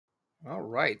All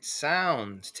right,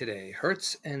 sound today,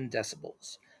 hertz and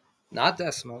decibels. Not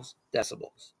decimals,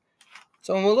 decibels.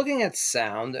 So when we're looking at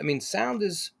sound, I mean, sound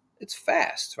it's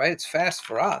fast, right? It's fast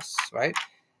for us, right?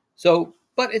 So,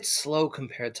 but it's slow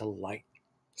compared to light.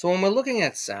 So when we're looking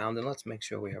at sound, and let's make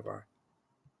sure we have our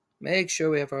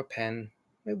pen.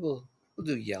 Maybe we'll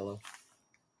do yellow.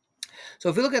 So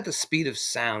if we look at the speed of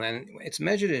sound, and it's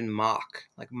measured in Mach,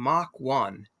 like Mach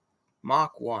 1,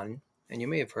 and you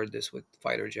may have heard this with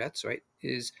fighter jets, right,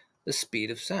 is the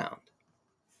speed of sound.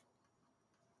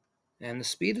 And the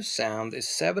speed of sound is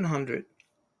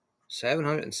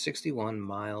 761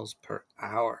 miles per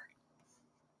hour.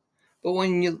 But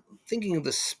when you're thinking of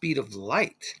the speed of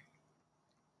light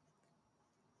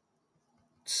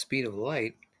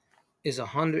is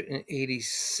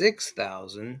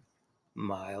 186,000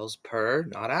 miles per,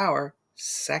 not hour,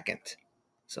 second.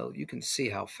 So you can see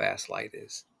how fast light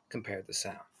is compared to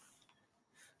sound.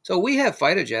 So we have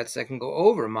fighter jets that can go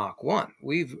over Mach 1.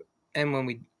 And when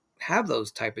we have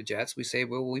those type of jets, we say,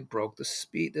 well, we broke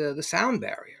the sound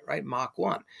barrier, right? Mach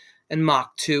 1. And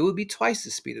Mach 2 would be twice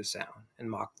the speed of sound. And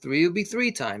Mach 3 would be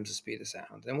 3 times the speed of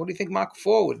sound. And what do you think Mach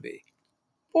 4 would be?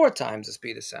 4 times the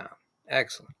speed of sound.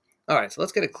 Excellent. All right, so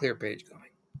let's get a clear page going.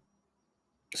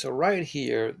 So right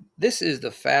here, this is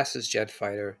the fastest jet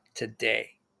fighter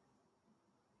today.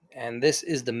 And this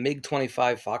is the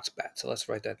MiG-25 Foxbat. So let's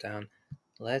write that down.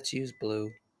 Let's use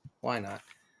blue. Why not?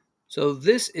 So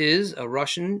this is a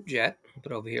Russian jet. I'll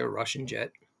put over here a Russian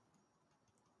jet.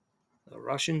 The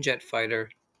Russian jet fighter,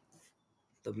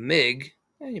 the MiG,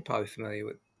 and you're probably familiar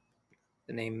with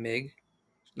the name MiG.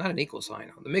 It's not an equal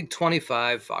sign. The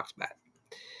MiG-25 Foxbat.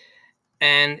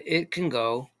 And it can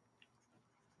go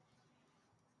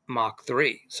Mach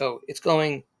 3. So it's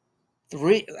going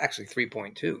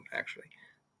 3.2, actually.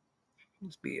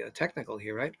 Let's be technical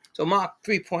here, right? So Mach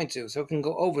 3.2, so it can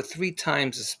go over 3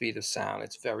 times the speed of sound.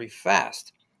 It's very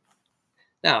fast.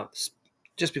 Now,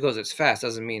 just because it's fast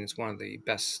doesn't mean it's one of the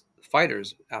best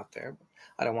fighters out there.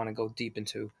 I don't want to go deep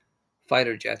into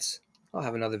fighter jets. I'll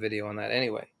have another video on that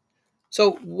anyway.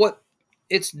 So what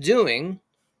it's doing,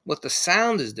 what the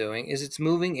sound is doing, is it's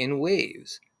moving in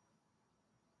waves.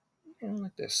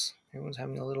 Like this. Everyone's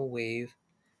having a little wave.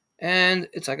 And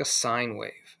it's like a sine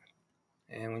wave.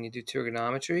 And when you do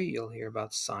trigonometry, you'll hear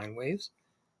about sine waves.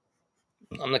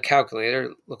 On the calculator,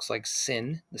 it looks like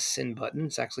sin, the sin button.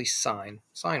 It's actually sine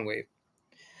wave.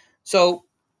 So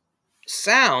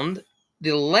sound,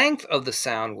 the length of the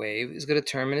sound wave is going to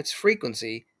determine its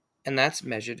frequency, and that's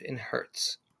measured in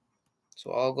hertz.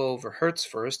 So I'll go over hertz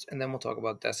first, and then we'll talk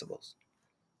about decibels.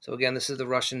 So again, this is the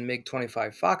Russian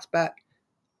MiG-25 Foxbat,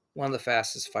 one of the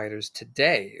fastest fighters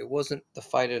today. It wasn't the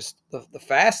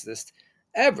fastest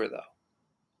ever, though.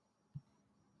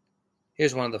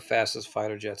 Here's one of the fastest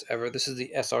fighter jets ever. This is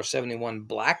the SR-71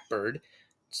 Blackbird.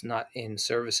 It's not in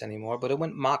service anymore, but it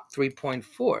went Mach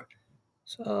 3.4.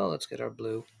 So let's get our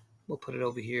blue. We'll put it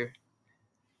over here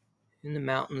in the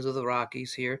mountains of the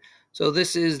Rockies here. So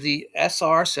this is the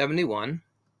SR-71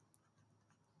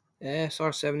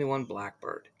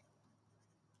 Blackbird.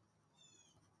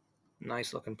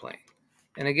 Nice looking plane.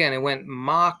 And again, it went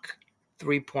Mach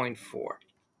 3.4.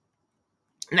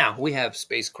 Now, we have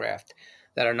spacecraft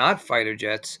that are not fighter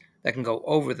jets that can go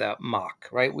over that Mach,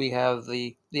 right? We have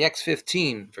the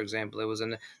X-15, for example.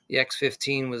 The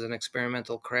X-15 was an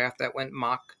experimental craft that went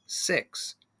Mach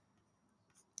 6.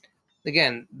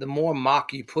 Again, the more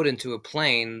Mach you put into a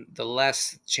plane, the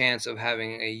less chance of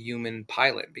having a human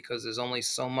pilot, because there's only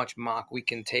so much Mach we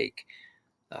can take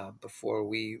before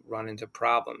we run into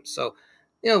problems. So,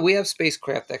 we have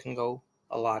spacecraft that can go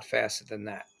a lot faster than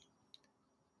that.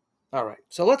 All right,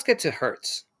 so let's get to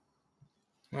hertz.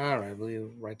 All right,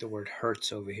 we'll write the word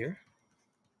hertz over here.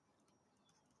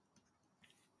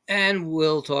 And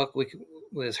we'll talk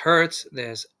with hertz.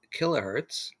 There's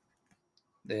kilohertz,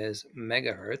 there's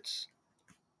megahertz,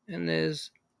 and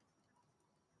there's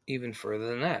even further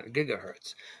than that,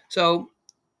 gigahertz. So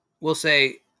we'll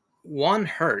say 1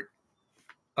 hertz,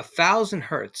 1,000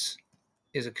 hertz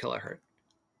is a kilohertz.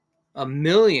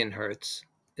 1,000,000 hertz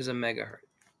is a megahertz.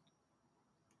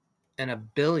 And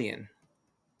 1,000,000,000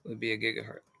 would be a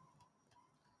gigahertz.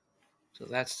 So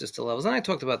that's just the levels. And I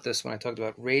talked about this when I talked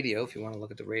about radio, if you want to look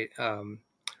at the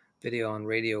video on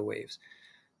radio waves.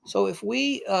 So if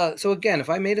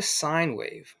I made a sine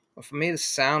wave, or if I made a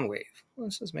sound wave,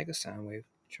 let's just make a sound wave,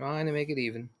 trying to make it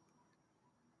even.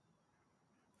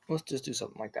 Let's just do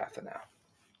something like that for now.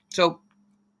 So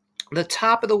the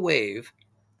top of the wave,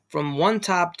 from one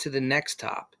top to the next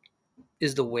top,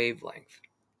 is the wavelength.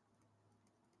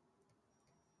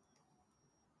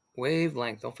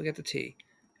 Wavelength, don't forget the T.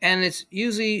 And it's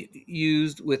usually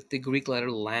used with the Greek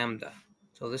letter lambda.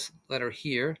 So this letter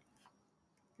here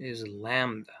is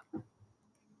lambda,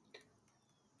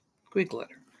 Greek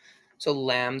letter. So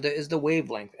lambda is the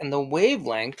wavelength. And the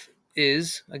wavelength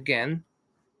is, again,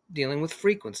 dealing with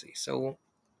frequency. So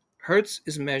hertz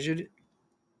is measured,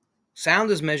 sound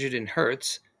is measured in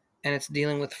hertz, and it's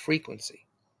dealing with frequency.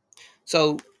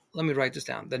 So let me write this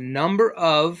down. The number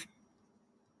of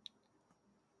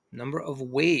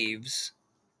waves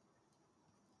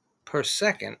per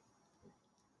second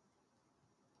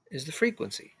is the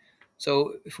frequency.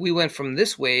 So if we went from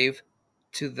this wave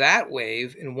to that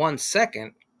wave in 1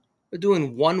 second, we're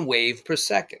doing 1 wave per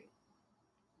second,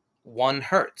 1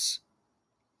 hertz.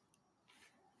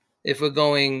 If we're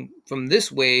going from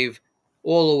this wave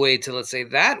all the way to, let's say,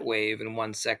 that wave in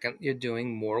 1 second, you're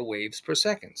doing more waves per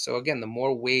second. So again, the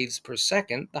more waves per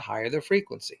second, the higher the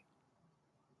frequency.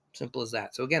 Simple as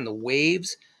that. So again, the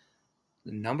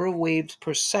number of waves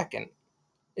per second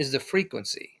is the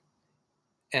frequency.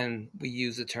 And we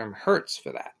use the term hertz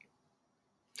for that.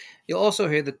 You'll also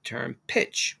hear the term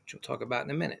pitch, which we'll talk about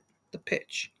in a minute, the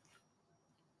pitch.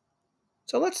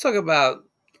 So let's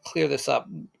clear this up.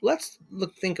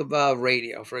 Think about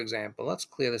radio, for example. Let's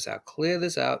clear this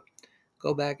out.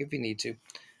 Go back if you need to.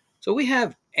 So we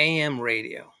have AM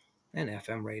radio and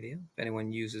FM radio, if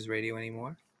anyone uses radio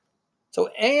anymore. So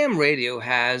AM radio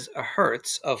has a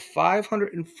hertz of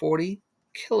 540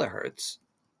 kilohertz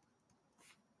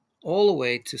all the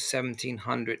way to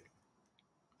 1700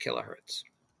 kilohertz.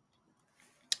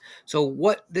 So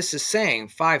what this is saying,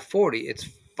 540, it's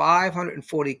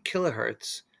 540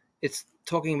 kilohertz. It's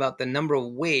talking about the number of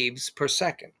waves per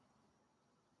second.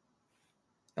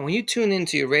 And when you tune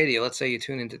into your radio, let's say you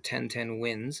tune into 1010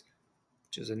 Winds,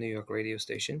 which is a New York radio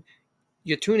station,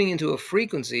 you're tuning into a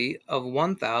frequency of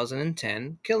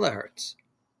 1010 kilohertz.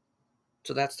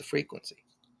 So that's the frequency.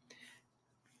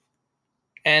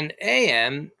 And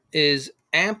AM is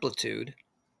amplitude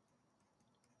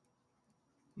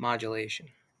modulation.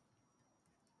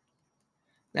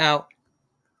 Now,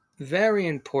 very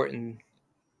important,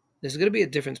 there's going to be a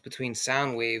difference between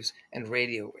sound waves and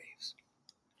radio waves.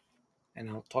 And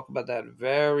I'll talk about that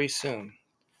very soon.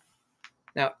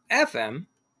 Now, FM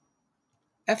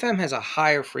has a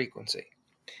higher frequency.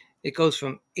 It goes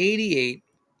from 88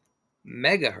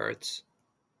 megahertz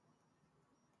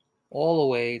all the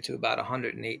way to about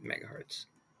 108 megahertz.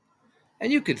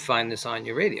 And you could find this on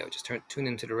your radio. Just tune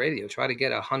into the radio. Try to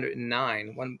get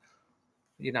 109.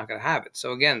 You're not going to have it.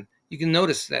 So again, you can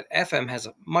notice that FM has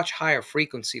a much higher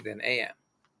frequency than AM.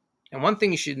 And one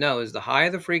thing you should know is the higher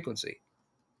the frequency,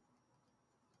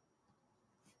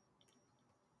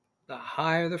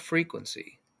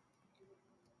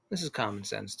 this is common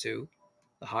sense too,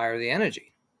 the higher the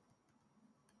energy.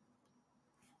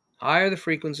 Higher the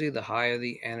frequency, the higher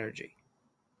the energy.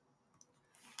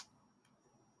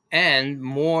 And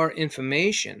more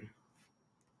information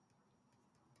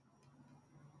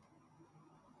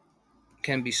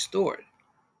can be stored.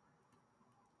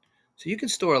 So you can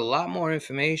store a lot more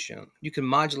information. You can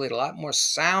modulate a lot more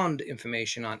sound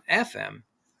information on FM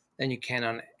than you can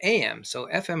on AM. So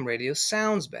FM radio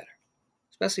sounds better,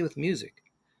 especially with music.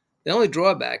 The only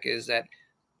drawback is that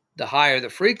the higher the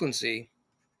frequency,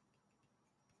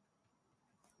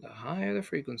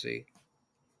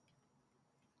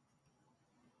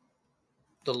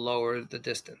 the lower the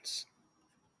distance.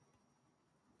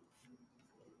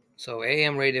 So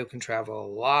AM radio can travel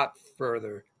a lot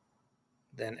further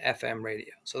than FM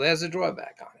radio. So there's a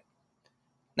drawback on it.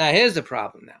 Now here's the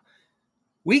problem now.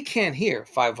 We can't hear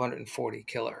 540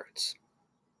 kilohertz.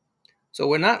 So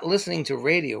we're not listening to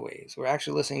radio waves. We're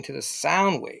actually listening to the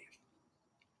sound wave.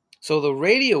 So the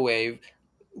radio wave,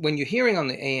 when you're hearing on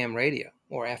the AM radio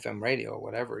or FM radio or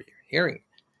whatever you're hearing,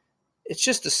 it's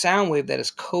just the sound wave that is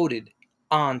coded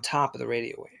on top of the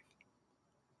radio wave.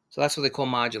 So that's what they call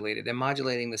modulated. They're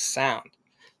modulating the sound.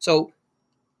 So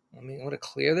I'm going to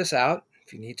clear this out.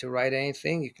 If you need to write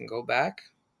anything, you can go back.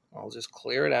 I'll just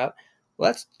clear it out.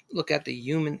 Let's look at the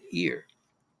human ear.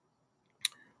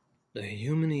 The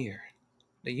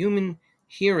human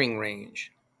hearing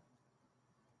range.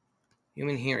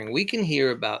 Human hearing. We can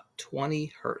hear about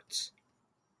 20 hertz.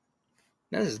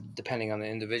 Now, this is depending on the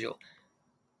individual.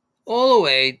 All the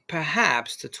way,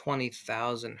 perhaps, to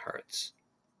 20,000 hertz.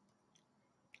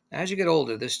 As you get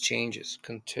older, this changes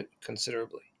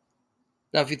considerably.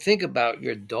 Now, if you think about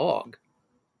your dog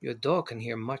can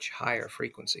hear much higher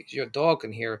frequencies. Your dog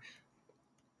can hear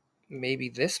maybe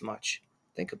this much.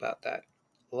 Think about that.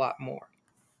 A lot more.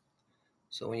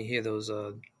 So when you hear those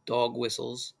dog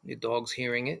whistles, your dog's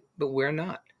hearing it, but we're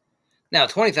not. Now,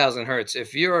 20,000 hertz,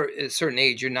 if you're at a certain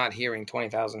age, you're not hearing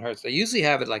 20,000 hertz. They usually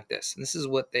have it like this. And this is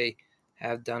what they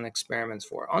have done experiments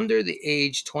for. Under the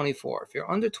age 24, if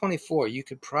you're under 24, you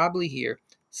could probably hear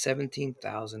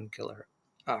 17,000 kilohertz,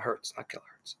 hertz, not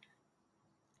kilohertz.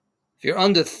 If you're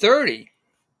under 30,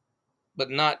 but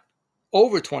not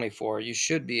over 24, you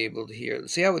should be able to hear.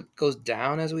 See how it goes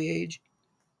down as we age?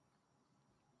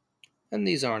 And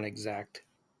these aren't exact,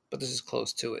 but this is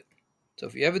close to it. So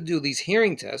if you ever do these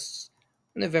hearing tests,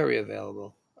 and they're very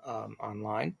available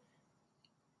online,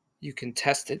 you can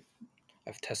test it.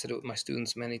 I've tested it with my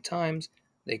students many times.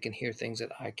 They can hear things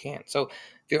that I can't. So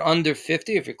if you're under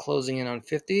 50, if you're closing in on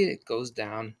 50, it goes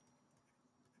down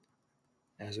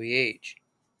as we age.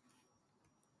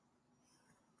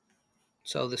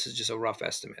 So this is just a rough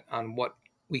estimate on what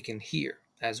we can hear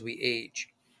as we age.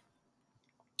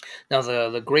 Now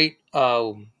the great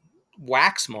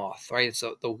wax moth, right?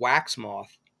 So the wax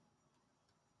moth.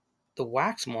 The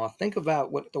wax moth, think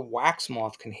about what the wax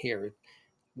moth can hear.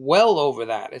 Well over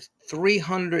that. It's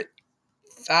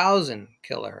 300,000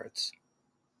 kilohertz.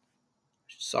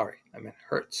 Sorry, I meant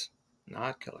hertz,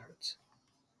 not kilohertz.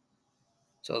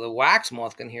 So the wax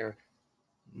moth can hear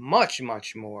much,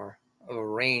 much more of a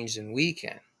range than we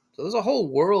can. So there's a whole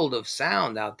world of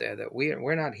sound out there that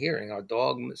we're not hearing. Our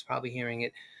dog is probably hearing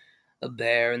it, the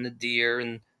bear and the deer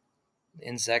and the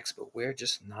insects, but we're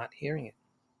just not hearing it.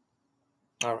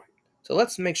 All right, so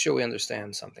let's make sure we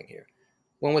understand something here.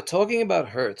 When we're talking about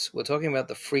hertz, we're talking about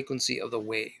the frequency of the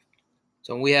wave.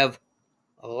 So when we have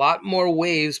a lot more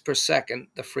waves per second,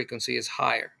 the frequency is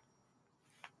higher.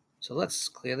 So let's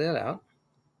clear that out.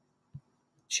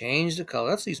 Change the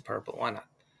color. Let's use purple. Why not?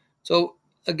 So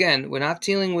again, we're not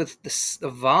dealing with the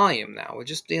volume now. We're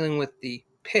just dealing with the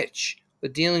pitch. We're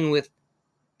dealing with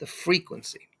the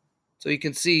frequency. So you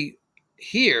can see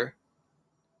here,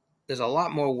 there's a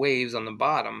lot more waves on the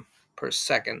bottom per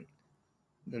second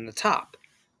than the top.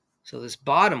 So this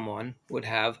bottom one would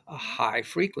have a high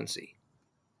frequency.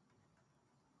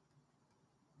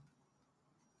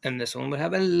 And this one would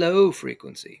have a low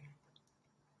frequency.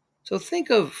 So think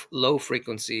of low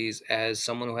frequencies as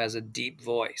someone who has a deep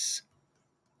voice,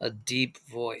 like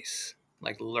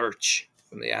Lurch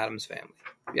from the Addams Family.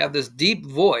 You have this deep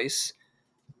voice,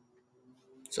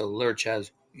 so Lurch has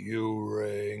 "you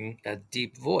ring," that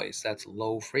deep voice, that's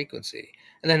low frequency.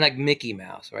 And then like Mickey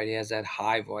Mouse, right? He has that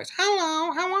high voice,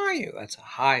 "Hello, how are you?" That's a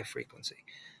high frequency.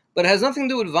 But it has nothing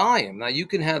to do with volume. Now you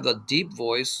can have a deep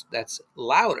voice that's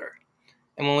louder.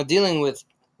 And when we're dealing with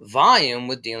volume,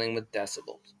 we're dealing with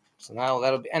decibels. So now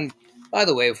that'll be, and by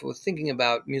the way, if we're thinking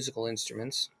about musical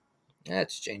instruments,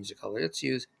 let's change the color. Let's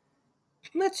use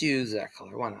that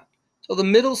color. Why not? So the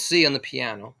middle C on the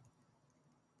piano,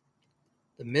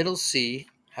 the middle C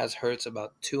has hertz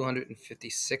about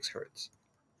 256 hertz.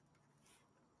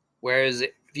 Whereas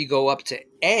if you go up to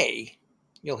A,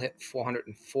 you'll hit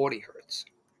 440 hertz.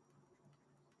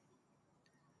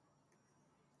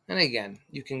 And again,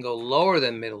 you can go lower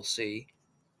than middle C,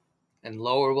 and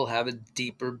lower will have a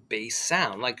deeper bass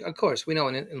sound. Like, of course, we know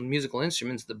in musical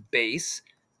instruments, the bass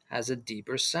has a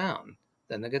deeper sound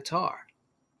than the guitar.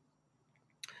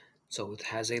 So it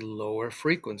has a lower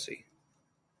frequency.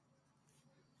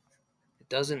 It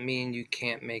doesn't mean you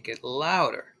can't make it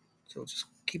louder. So just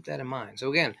keep that in mind.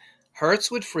 So again, hertz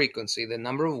with frequency, the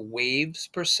number of waves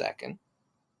per second,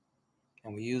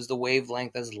 and we use the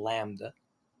wavelength as lambda.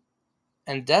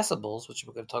 And decibels, which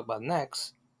we're going to talk about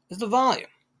next, is the volume.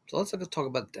 So let's talk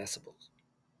about decibels.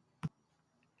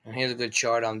 And here's a good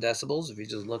chart on decibels if you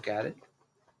just look at it.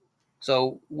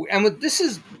 So, and this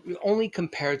is only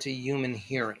compared to human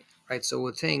hearing, right? So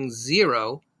we're saying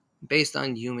 0 based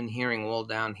on human hearing all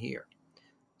down here.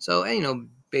 So,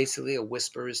 basically a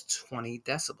whisper is 20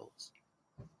 decibels.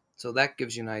 So that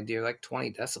gives you an idea, like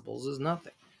 20 decibels is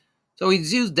nothing. So we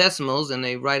use decimals and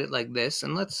they write it like this.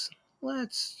 And let's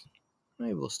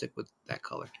maybe we'll stick with that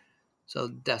color. So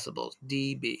decibels,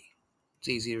 dB. It's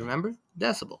easy to remember,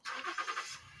 decibels.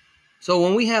 So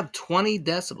when we have 20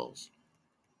 decibels,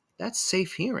 that's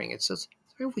safe hearing. It's just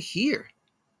right over here.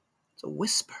 It's a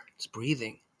whisper. It's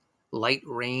breathing. Light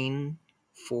rain,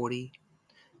 40.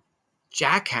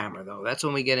 Jackhammer, though, that's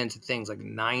when we get into things like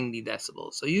 90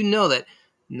 decibels. So you know that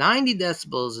 90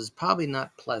 decibels is probably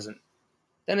not pleasant.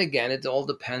 Then again, it all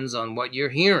depends on what you're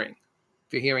hearing.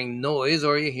 If you're hearing noise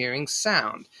or you're hearing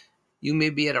sound. You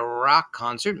may be at a rock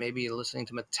concert. Maybe you're listening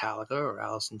to Metallica or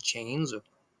Alice in Chains or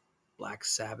Black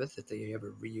Sabbath if they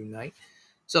ever reunite.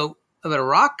 So at a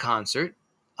rock concert,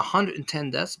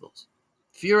 110 decibels.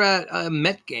 If you're at a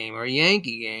Met game or a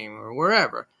Yankee game or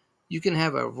wherever, you can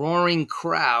have a roaring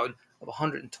crowd of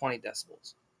 120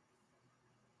 decibels.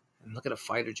 And look at a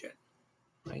fighter jet,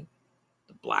 right?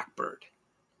 blackbird.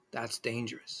 That's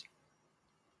dangerous.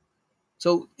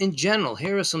 So in general,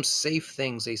 here are some safe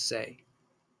things they say.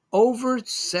 Over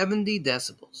 70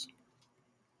 decibels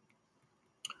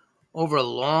over a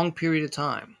long period of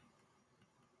time.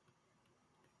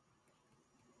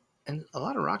 And a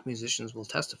lot of rock musicians will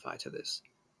testify to this.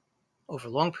 Over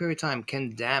a long period of time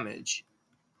can damage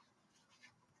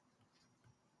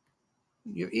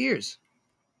your ears.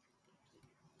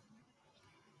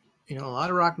 You know, a lot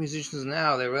of rock musicians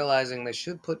now, they're realizing they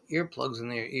should put earplugs in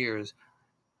their ears.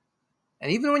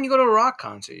 And even when you go to a rock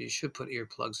concert, you should put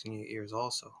earplugs in your ears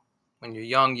also. When you're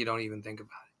young, you don't even think about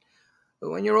it.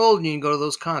 But when you're old and you go to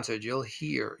those concerts, you'll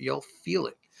feel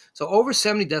it. So over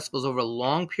 70 decibels over a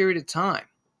long period of time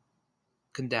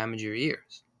can damage your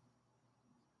ears.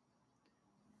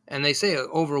 And they say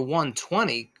over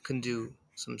 120 can do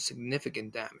some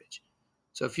significant damage.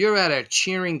 So if you're at a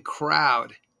cheering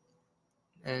crowd,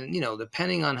 and,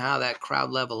 depending on how that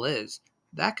crowd level is,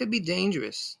 that could be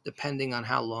dangerous depending on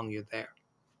how long you're there.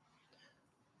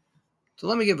 So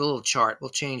let me give a little chart. We'll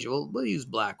change it. We'll use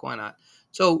black. Why not?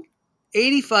 So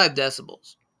 85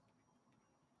 decibels.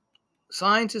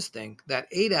 Scientists think that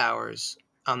 8 hours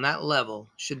on that level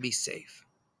should be safe.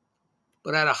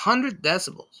 But at 100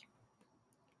 decibels,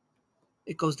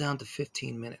 it goes down to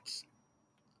 15 minutes.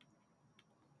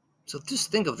 So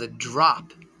just think of the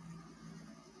drop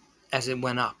as it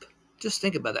went up. Just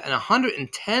think about that. And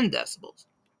 110 decibels,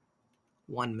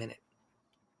 1 minute.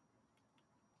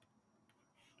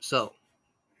 So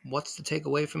what's the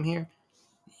takeaway from here?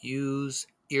 Use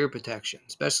ear protection,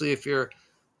 especially if you're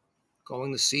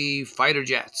going to see fighter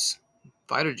jets.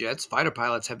 Fighter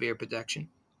pilots have ear protection.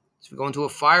 So if you're going to a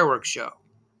fireworks show,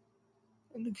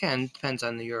 and again, depends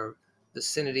on your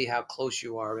vicinity, how close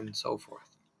you are, and so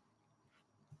forth.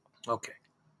 Okay.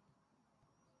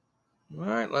 All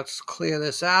right, let's clear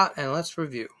this out and let's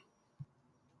review.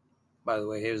 By the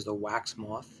way, here's the wax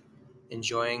moth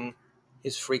enjoying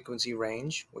his frequency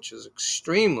range, which is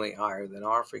extremely higher than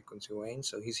our frequency range,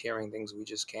 so he's hearing things we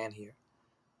just can't hear.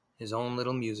 His own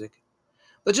little music.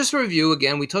 But just to review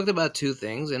again, we talked about two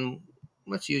things, and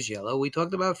let's use yellow. We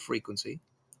talked about frequency,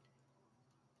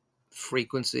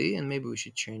 and maybe we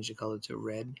should change the color to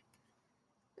red.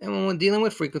 And when we're dealing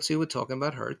with frequency, we're talking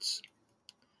about hertz,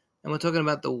 and we're talking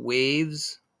about the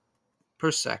waves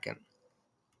per second.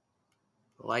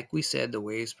 Like we said, the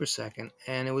waves per second,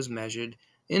 and it was measured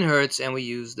in hertz, and we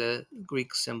used the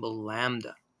Greek symbol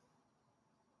lambda.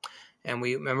 And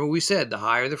we said the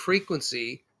higher the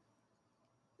frequency,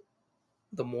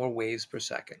 the more waves per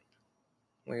second.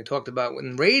 When we talked about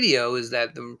in radio is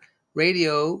that the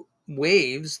radio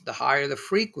waves, the higher the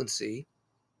frequency,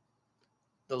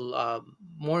 the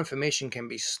more information can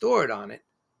be stored on it,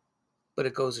 but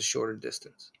it goes a shorter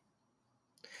distance.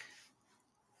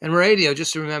 And radio,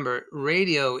 just to remember,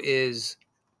 radio is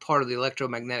part of the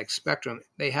electromagnetic spectrum.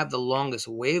 They have the longest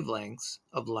wavelengths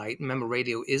of light. Remember,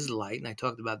 radio is light, and I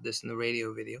talked about this in the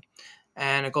radio video.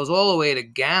 And it goes all the way to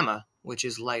gamma, which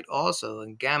is light also,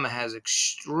 and gamma has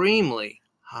extremely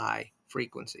high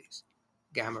frequencies,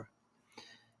 gamma.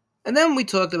 And then we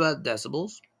talked about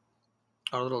decibels,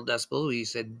 our little decibel. We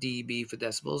said dB for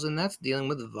decibels, and that's dealing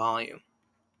with volume.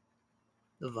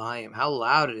 The volume, how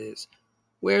loud it is.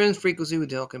 Where in frequency we're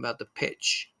talking about the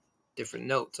pitch, different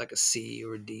notes like a C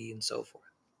or a D and so forth.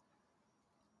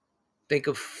 Think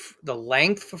of the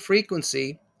length for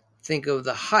frequency. Think of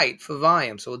the height for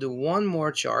volume. So we'll do one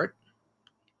more chart.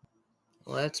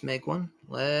 Let's make one.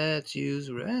 Let's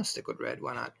use red. Stick with red.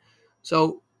 Why not?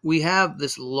 So we have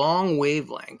this long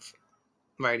wavelength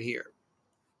right here.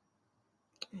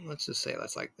 Let's just say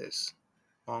that's like this.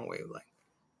 Long wavelength.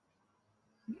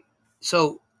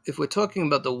 So if we're talking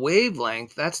about the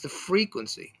wavelength, that's the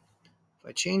frequency. If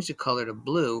I change the color to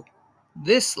blue,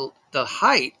 the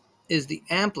height is the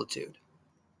amplitude.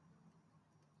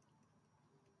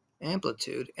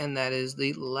 And that is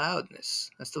the loudness.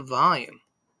 That's the volume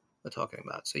we're talking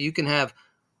about. So you can have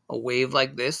a wave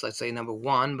like this, let's say number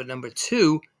 1, but number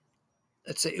 2,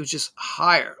 let's say it was just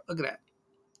higher. Look at that.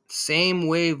 Same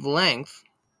wavelength,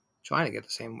 trying to get the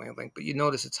same wavelength, but you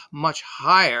notice it's much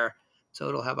higher, so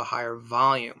it'll have a higher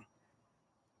volume.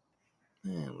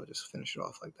 And we'll just finish it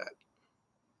off like that.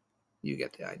 You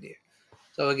get the idea.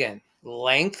 So again,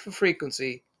 length for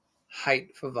frequency,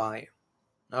 height for volume.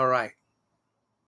 All right.